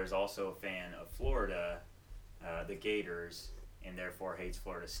 Tyler is also a fan of Florida, the Gators, and therefore hates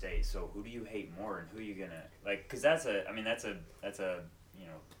Florida State. So who do you hate more, and who are you gonna like? Because that's a you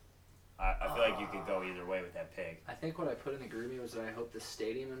know, I feel like you could go either way with that pick. I think what I put in the groupie was that I hope the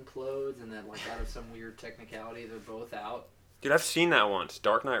stadium implodes and that, like, out of some weird technicality, they're both out. Dude, I've seen that once.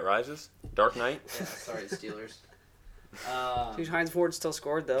 Dark Knight Rises. Dark Knight. Yeah, sorry, Steelers. Dude, Heinz Ford still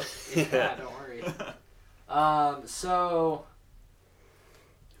scored, though. Yeah, don't worry. So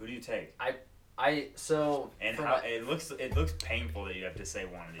Who do you take? and And how it looks painful that you have to say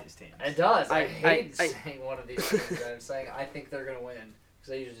one of these teams. it does. I I- hate I- saying one of these things. I'm saying I think they're gonna win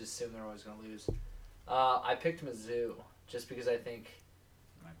because I usually just assume they're always gonna lose. I picked Mizzou just because I think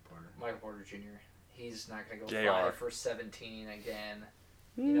Mike Porter. Michael Porter Jr. He's not gonna go JR. 5 for 17 again.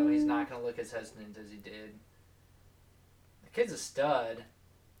 You know, he's not gonna look as hesitant as he did. The kid's a stud,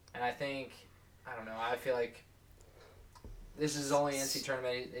 and I think I don't know. I feel like this is the only NC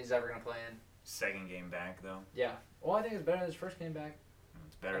tournament he's ever gonna play in. Second game back though. Yeah. Well, I think it's better than his first game back.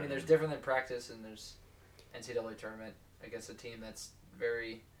 It's better. I mean, there's than- different than practice, and there's NCAA tournament against a team that's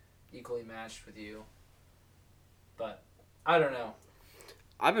very equally matched with you. But I don't know.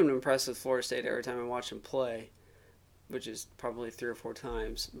 I've been impressed with Florida State every time I watch them play, which is probably 3 or 4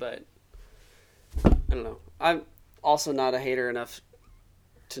 times. But I don't know. I'm also not a hater enough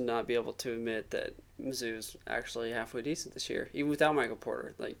to not be able to admit that Mizzou's actually halfway decent this year, even without Michael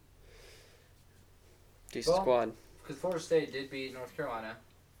Porter. Like, decent Well, squad. Because Florida State did beat North Carolina,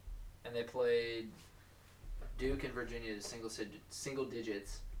 and they played Duke and Virginia to single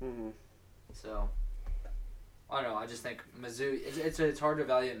digits. Mm-hmm. So I don't know. I just think Mizzou. It's hard to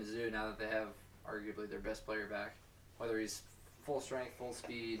evaluate Mizzou now that they have arguably their best player back, whether he's full strength, full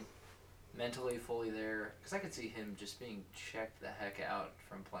speed, mentally fully there. Because I could see him just being checked the heck out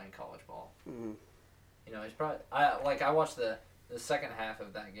from playing college ball. Mm-hmm. You know, he's probably. I watched the second half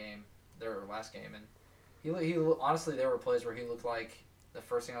of that game, their last game, and he honestly there were plays where he looked like the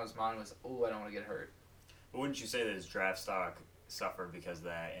first thing on his mind was, "Ooh, I don't want to get hurt." But wouldn't you say that his draft stock suffered because of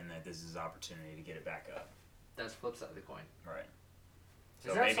that, and that this is his opportunity to get it back up? That's the flip side of the coin. Right.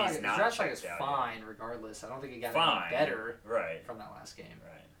 His So draft maybe he's stock- not his draft stock checked is out fine regardless. I don't think he got Fine. any better Right. from that last game.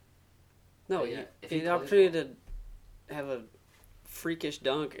 Right. No, But he, yeah, if he he had the plays opportunity to have a freakish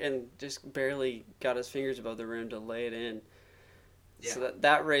dunk and just barely got his fingers above the rim to lay it in. Yeah. So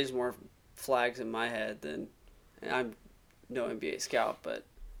that raised more flags in my head than, and I'm no NBA scout, but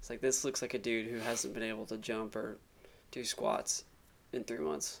it's like this looks like a dude who hasn't been able to jump or do squats in 3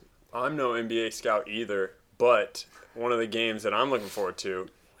 months. I'm no NBA scout either, but one of the games that I'm looking forward to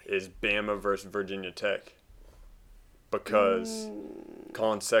is Bama versus Virginia Tech. Because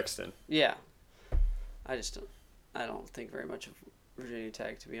Colin Sexton. Yeah. I don't think very much of Virginia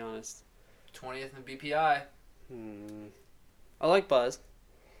Tech, to be honest. 20th in BPI. I like Buzz.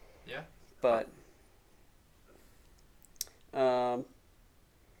 Yeah. But I'm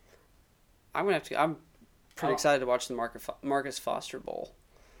pretty excited to watch the Marcus Foster Bowl.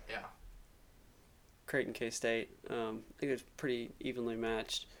 Yeah. Creighton K-State. I think it's pretty evenly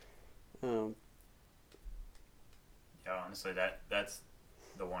matched. Yeah, honestly, that's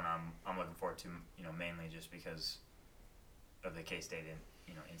the one I'm looking forward to. Mainly just because of the K-State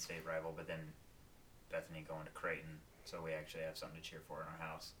in-state rival, but then Bethany going to Creighton, so we actually have something to cheer for in our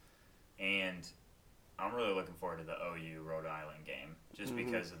house. And I'm really looking forward to the OU Rhode Island game, just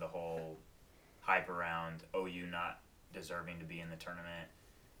because of the whole hype around OU not deserving to be in the tournament.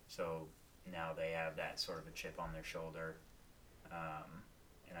 So now they have that sort of a chip on their shoulder,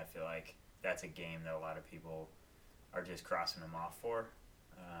 and I feel like that's a game that a lot of people are just crossing them off for.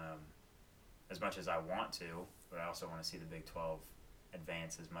 As much as I want to, but I also want to see the Big 12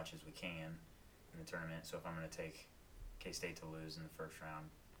 advance as much as we can in the tournament. So if I'm going to take K-State to lose in the first round,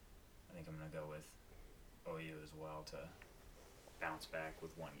 I think I'm going to go with OU as well to bounce back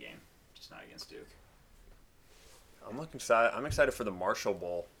with one game, just not against Duke. I'm excited for the Marshall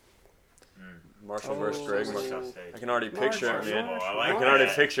Bowl. Marshall versus Greg. I can already picture it, man. I can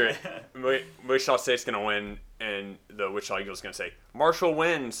already picture it. Wichita State's going to win, and the Wichita Eagles going to say, Marshall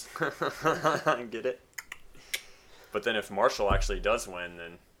wins. Get it? But then if Marshall actually does win,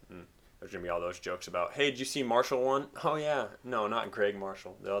 then there's going to be all those jokes about, hey, did you see Marshall won? Oh, yeah. No, not Greg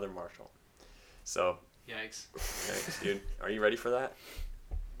Marshall. The other Marshall. So. Yikes, dude. Are you ready for that?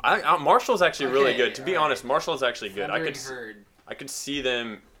 Marshall's actually really good. To be honest, Marshall's actually good. I could see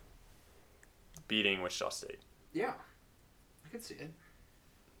them beating Wichita State. Yeah, I could see it.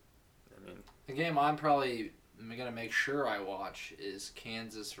 I mean, the game I'm probably going to make sure I watch is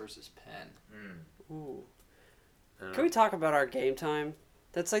Kansas versus Penn. Ooh. Can we talk about our game time?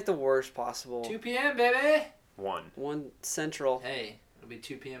 That's like the worst possible. 2 p.m., baby! 1 Central. Hey, it'll be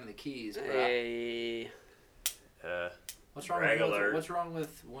 2 p.m. in the Keys, bro. Hey. What's wrong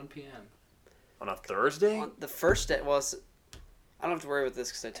with 1 p.m.? On a Thursday? On the first day, well, I don't have to worry about this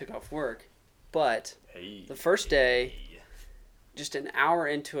because I took off work. But the first day, just an hour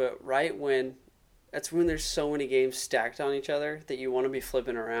into it, that's when there's so many games stacked on each other that you want to be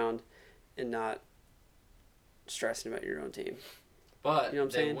flipping around and not stressing about your own team. But you know what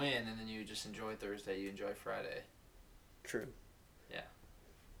I'm saying? Win, and then you just enjoy Thursday, you enjoy Friday. True. Yeah.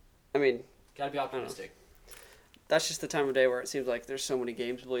 I mean, gotta be optimistic. That's just the time of day where it seems like there's so many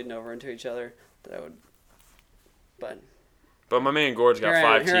games bleeding over into each other that I would. But my man Gord's got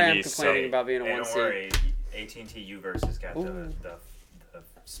 5 TVs. Here I am complaining about being a one seed. Don't worry, AT&T U-versus got the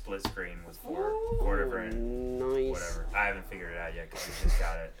split screen with four different whatever. I haven't figured it out yet because we just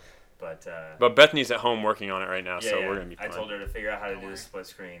got it. But Bethany's at home working on it right now, so we're gonna be fine. I told her to figure out how to do the split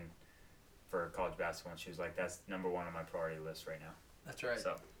screen for college basketball, and she was like, "That's number 1 on my priority list right now." That's right.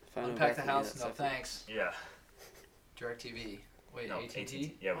 So unpack the house. No thanks. Yeah. DirecTV. Wait, no,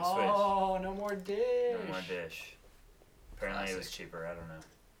 AT&T? Yeah, we switched. Oh, no more dish. No more dish. Apparently it was cheaper. I don't know.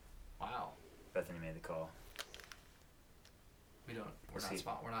 Wow. Bethany made the call.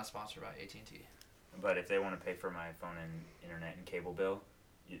 We're not sponsored by AT&T. But if they want to pay for my phone and internet and cable bill,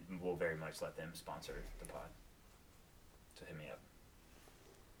 we'll very much let them sponsor the pod. So hit me up.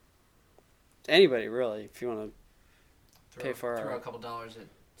 Anybody really, if you want to pay for throw a couple dollars at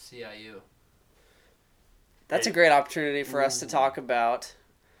CIU. That's a great opportunity for us to talk about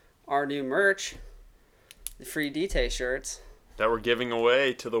our new merch, the free D-Tay shirts. That we're giving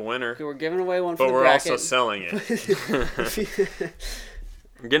away to the winner. We're giving away one for the bracket. But we're also selling it.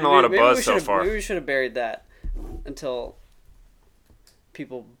 I'm getting a lot of buzz so far. Maybe we should have buried that until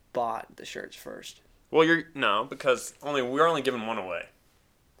people bought the shirts first. Well, because we're only giving one away.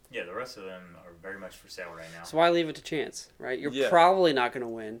 Yeah, the rest of them are very much for sale right now. So why leave it to chance, right? You're probably not going to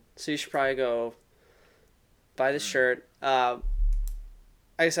win, so you should probably go buy the shirt. I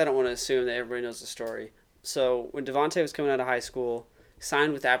guess I don't want to assume that everybody knows the story. So when Devontae was coming out of high school,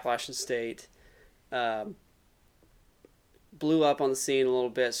 signed with Appalachian State, blew up on the scene a little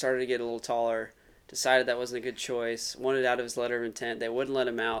bit, started to get a little taller, decided that wasn't a good choice, wanted out of his letter of intent. They wouldn't let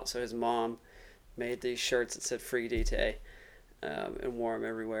him out, so his mom made these shirts that said Free D-Tay and wore them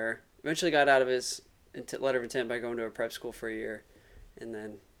everywhere. Eventually got out of his letter of intent by going to a prep school for a year, and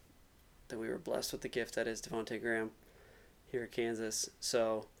then we were blessed with the gift that is Devontae Graham here at Kansas.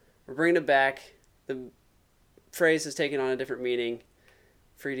 So we're bringing it back. The phrase has taken on a different meaning.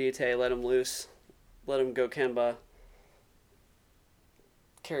 Free D-Tay, let him loose, let him go Kemba,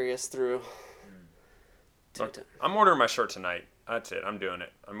 carry us through. Look, I'm ordering my shirt tonight. That's it. I'm doing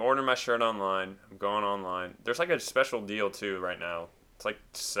it. I'm ordering my shirt online. I'm going online. There's like a special deal too right now. It's like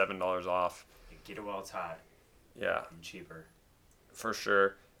 $7 off. Get it while it's hot Yeah, and cheaper. for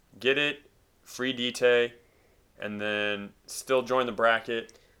sure. Get it, free DT, and then still join the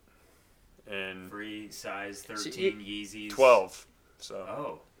bracket. And Free size So 13 Yeezys. 12. So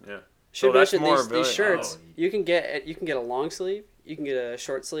Oh. yeah. Should So that's mention more these ability- shirts. Oh. You can get a long sleeve. You can get a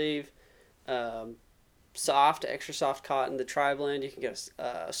short sleeve, soft, extra soft cotton, the tri-blend. You can get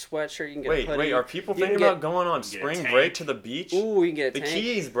a sweatshirt. You can get a hoodie. Wait. Are people You can thinking get- about going on You can get a spring tank. break to the beach? Ooh, you can get a The tank.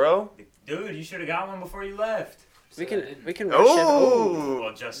 keys, bro. Dude, you should have got one before you left. We So I can didn't. we can rush it. Oh,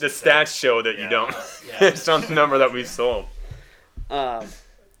 Well, just the said- stats show that you Yeah. don't. Yeah. It's on the number that we sold. And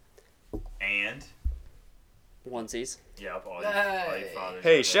Onesies. yep, all Hey. your fathers.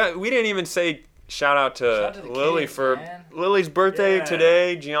 Hey, we didn't even say shout out to, Shout out to the Lily kids, for man. Lily's birthday Yeah.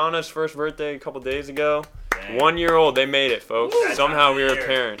 today. Gianna's first birthday a couple days ago. Dang. 1 year old. They made it, folks. Ooh, that Somehow time we of were year.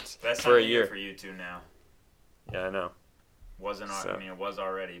 parents Best for time a of year year. for you two now. Yeah, I know. Wasn't So. I mean, it was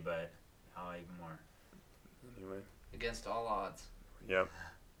already, but how even more. Anyway, Against all odds. yep.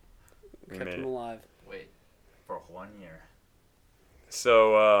 We Kept made them it. alive. Wait. For 1 year.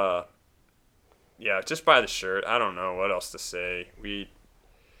 So, yeah, just buy the shirt. I don't know what else to say. We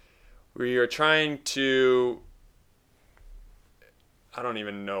are trying to. I don't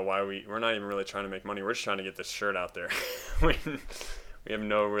even know why we're not even really trying to make money. We're just trying to get this shirt out there. we have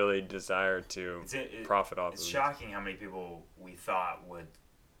no really desire to profit off It's of it. shocking how many people we thought would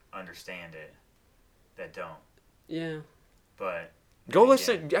understand it that don't. Yeah. But Go again,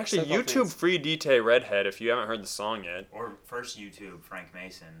 listen. Actually, Football YouTube fans. Free DT Redhead if you haven't heard the song yet, Or first YouTube Frank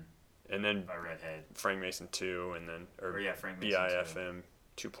Mason and then by Redhead. Frank Mason 2, and then Or yeah, Frank Mason. BIFM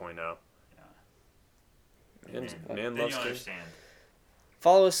 2.0. too. Man, And man then loves you'll to. understand.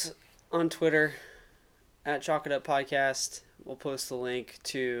 Follow us on Twitter at Chalk It Up Podcast. We'll post the link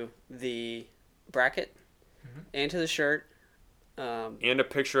to the bracket and to the shirt. And a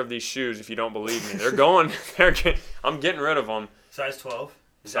picture of these shoes if you don't believe me. They're going. I'm getting rid of them. Size 12.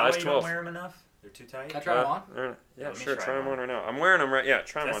 Is Size that why 12. you don't wear them enough? They're too tight? Can I try them on? Yeah, Let me sure. try Try them them on right now. I'm wearing them right. Yeah,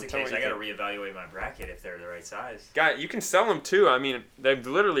 try If them that's on. the Tell me case, what I you gotta think. reevaluate my bracket if they're the right size. Guy, you can sell them too. I mean, they've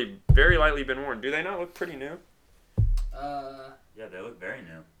literally very lightly been worn. Do they not look pretty new? Yeah, they look very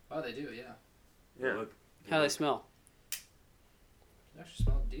new. Oh, they do, yeah. They Yeah. look How they smell? They actually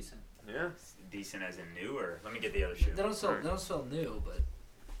smell decent. Yeah. decent as in new, or let me get the other shoe. They don't smell. Alright. They don't smell new, but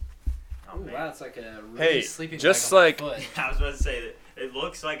Oh, ooh, man. wow, it's like a really Hey, sleeping just bag on my like- foot. I was about to say that it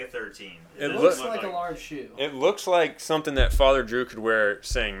looks like a 13. It It doesn't looks look like a large shoe. It looks like something that Father Drew could wear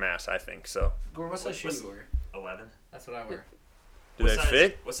saying mass. I think so. Gordon, what's that shoe What's- you wear? 11. That's what I wear. Do they size,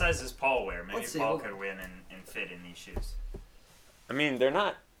 fit? What size does Paul wear? Maybe Let's see, Paul hold could win and fit in these shoes. I mean, they're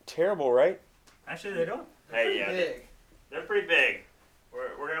not terrible, right? Actually, they don't. Hey, yeah, Big. they're pretty big.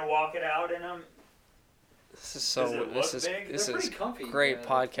 We're gonna walk it out in them. This is so. Does it This look is big? this They're is pretty comfy. great yeah.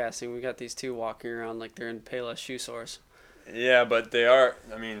 podcasting. We got these two walking around like they're in Payless shoe stores. Yeah, but they are.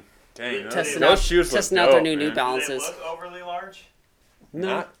 I mean, dang, those, Testing those out- shoes look testing out their dope, new New man. Balance. Do they Balances. look overly large? No,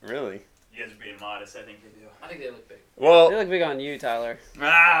 Not really. You guys are being modest. I think they do. I think they look big. they Well, look big on you, Tyler.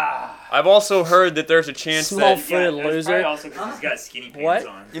 Ah. I've also heard that there's a chance Small that Footed that's loser. probably also because he's got skinny pants What?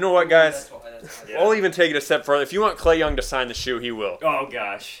 on. you know what, guys. That's why Yeah. I'll even take it a step further. If you want Clay Young to sign the shoe, he will. Oh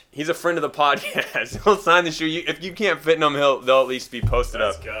gosh. He's a friend of the podcast. He'll sign the shoe. If you can't fit in them, they'll at least be posted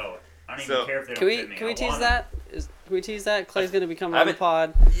Let's up. go. I don't So- even care if they Can don't we fit me. can we I tease want 'em. that? Can we tease that? Clay's gonna be coming I on the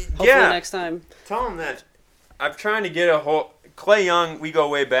pod. Hopefully Yeah, next time. tell him that. I'm trying to get a whole Clay Young. We go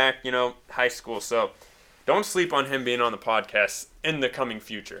way back, high school. So don't sleep on him being on the podcast in the coming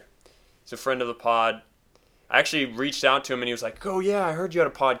future. He's a friend of the pod. I actually reached out to him and he was like, "Oh yeah, I heard you had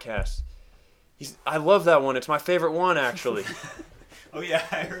a podcast." I love that one. It's my favorite one, actually. Oh yeah,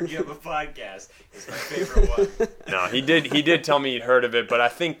 I heard you have a podcast. It's my favorite one. No, he did tell me he'd heard of it, but I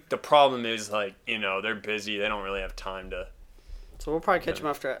think the problem is they're busy. They don't really have time to. So we'll probably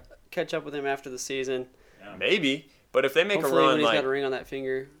catch up with him after the season. Yeah. Maybe, but if they make Hopefully a when run, he's like, got a ring on that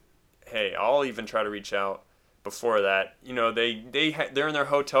finger. hey, I'll even try to reach out before that. They're in their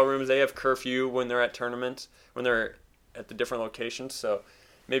hotel rooms. They have curfew when they're at tournaments, when they're at the different locations. So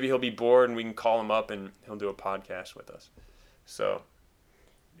maybe he'll be bored and we can call him up and he'll do a podcast with us. So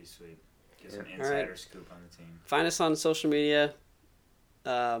Be sweet. Get some Yeah. insider Alright. scoop on the team. Find us on social media.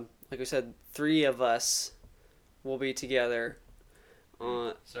 Like we said, 3 of us will be together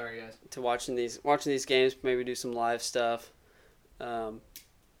Sorry, guys. to watching these games. Maybe do some live stuff.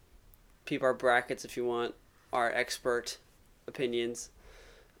 Peep our brackets if you want our expert opinions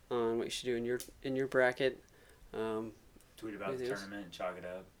on what you should do in your bracket. Tweet about the Anything else? tournament and chalk it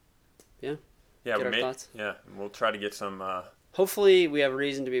up. yeah, Get our thoughts. yeah, we'll try to get some hopefully we have a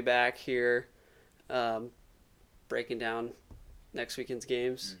reason to be back here, breaking down next weekend's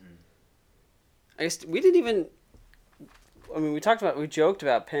games. Mm-hmm. I guess we didn't even. I mean, we joked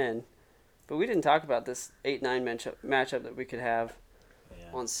about Penn, but we didn't talk about this 8-9 matchup that we could have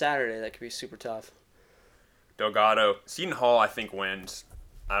on Saturday. That could be super tough. Delgado, Seton Hall, I think wins.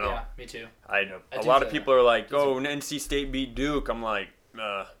 I don't. Yeah, me too. A lot of people are like, "Oh, NC State beat Duke." I'm like,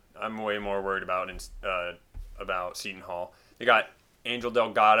 I'm way more worried about Seton Hall. They got Angel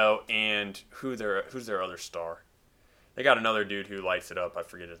Delgado and who's their other star? They got another dude who lights it up. I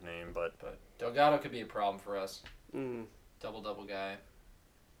forget his name, but Delgado could be a problem for us. Mm. Double guy,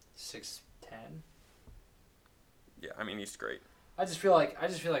 6'10". yeah, I mean he's great. I just feel like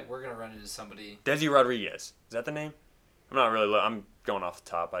we're gonna run into somebody. Desi Rodriguez, is that the name? I'm not really. I'm going off the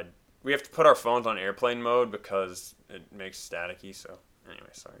top. We have to put our phones on airplane mode because it makes staticky. So anyway,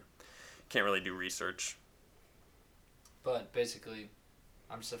 sorry, can't really do research. But basically,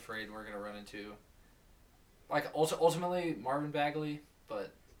 I'm just afraid we're gonna run into, like, ultimately Marvin Bagley,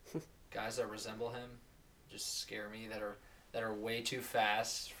 but guys that resemble him just scare me. That are way too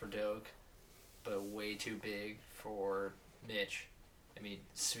fast for Doak, but way too big for Mitch. I mean,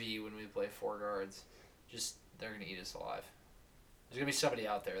 Svi when we play 4 guards, just they're gonna eat us alive. There's gonna be somebody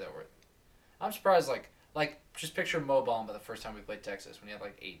out there that I'm surprised. Like just picture Mo Bamba the first time we played Texas when he had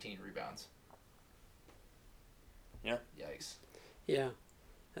like 18 rebounds. Yeah. Yikes. Yeah.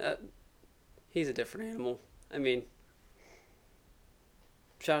 He's a different animal. I mean,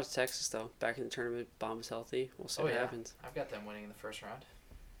 shout out to Texas, though. Back in the tournament, Bomba's healthy. We'll see what happens. I've got them winning in the first round.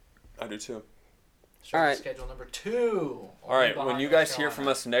 I do too. All right. Schedule number 2. All right. When you guys hear from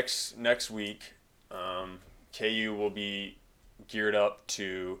us next week, KU will be geared up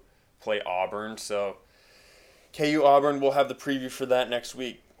to play Auburn. So KU Auburn, we'll have the preview for that next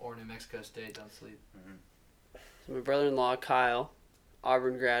week. Or New Mexico State, don't sleep. Mm-hmm. So my brother-in-law, Kyle,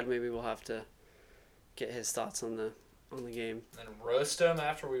 Auburn grad, maybe we'll have to get his thoughts on the game. And roast them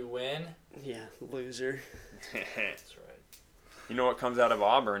after we win. Yeah, loser. That's right. You know what comes out of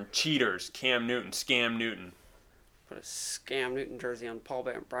Auburn? Cheaters. Cam Newton. Scam Newton. Put a Scam Newton jersey on Paul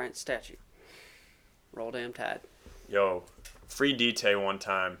Bryant's statue. Roll damn Tide. Yo, free DT one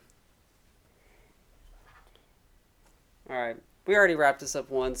time. All right. We already wrapped this up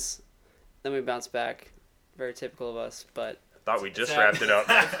once. Then we bounced back. Very typical of us, but... I thought we just wrapped it up.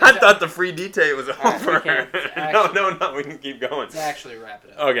 I thought the free DT was over. No, we can keep going. Let's actually wrap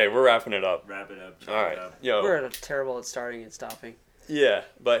it up. Okay, we're wrapping it up. Wrap it up. All right. Yo. We're terrible at starting and stopping. Yeah,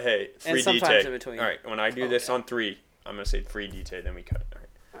 but hey, free and sometimes DT. in between. All right, when I do this on 3, I'm going to say free DT, then we cut it.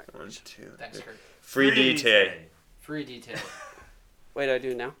 All right. 1, 2, Thanks, Kurt. Free DT. Free detail. Wait, do I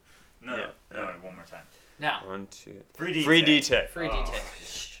do it now? No, Yeah. no, one more time. Now. 1, 2. Free DT. Free DT. Free Oh. detail.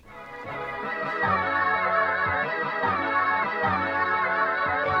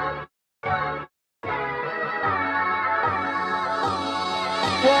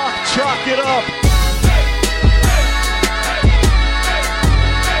 Chalk it up.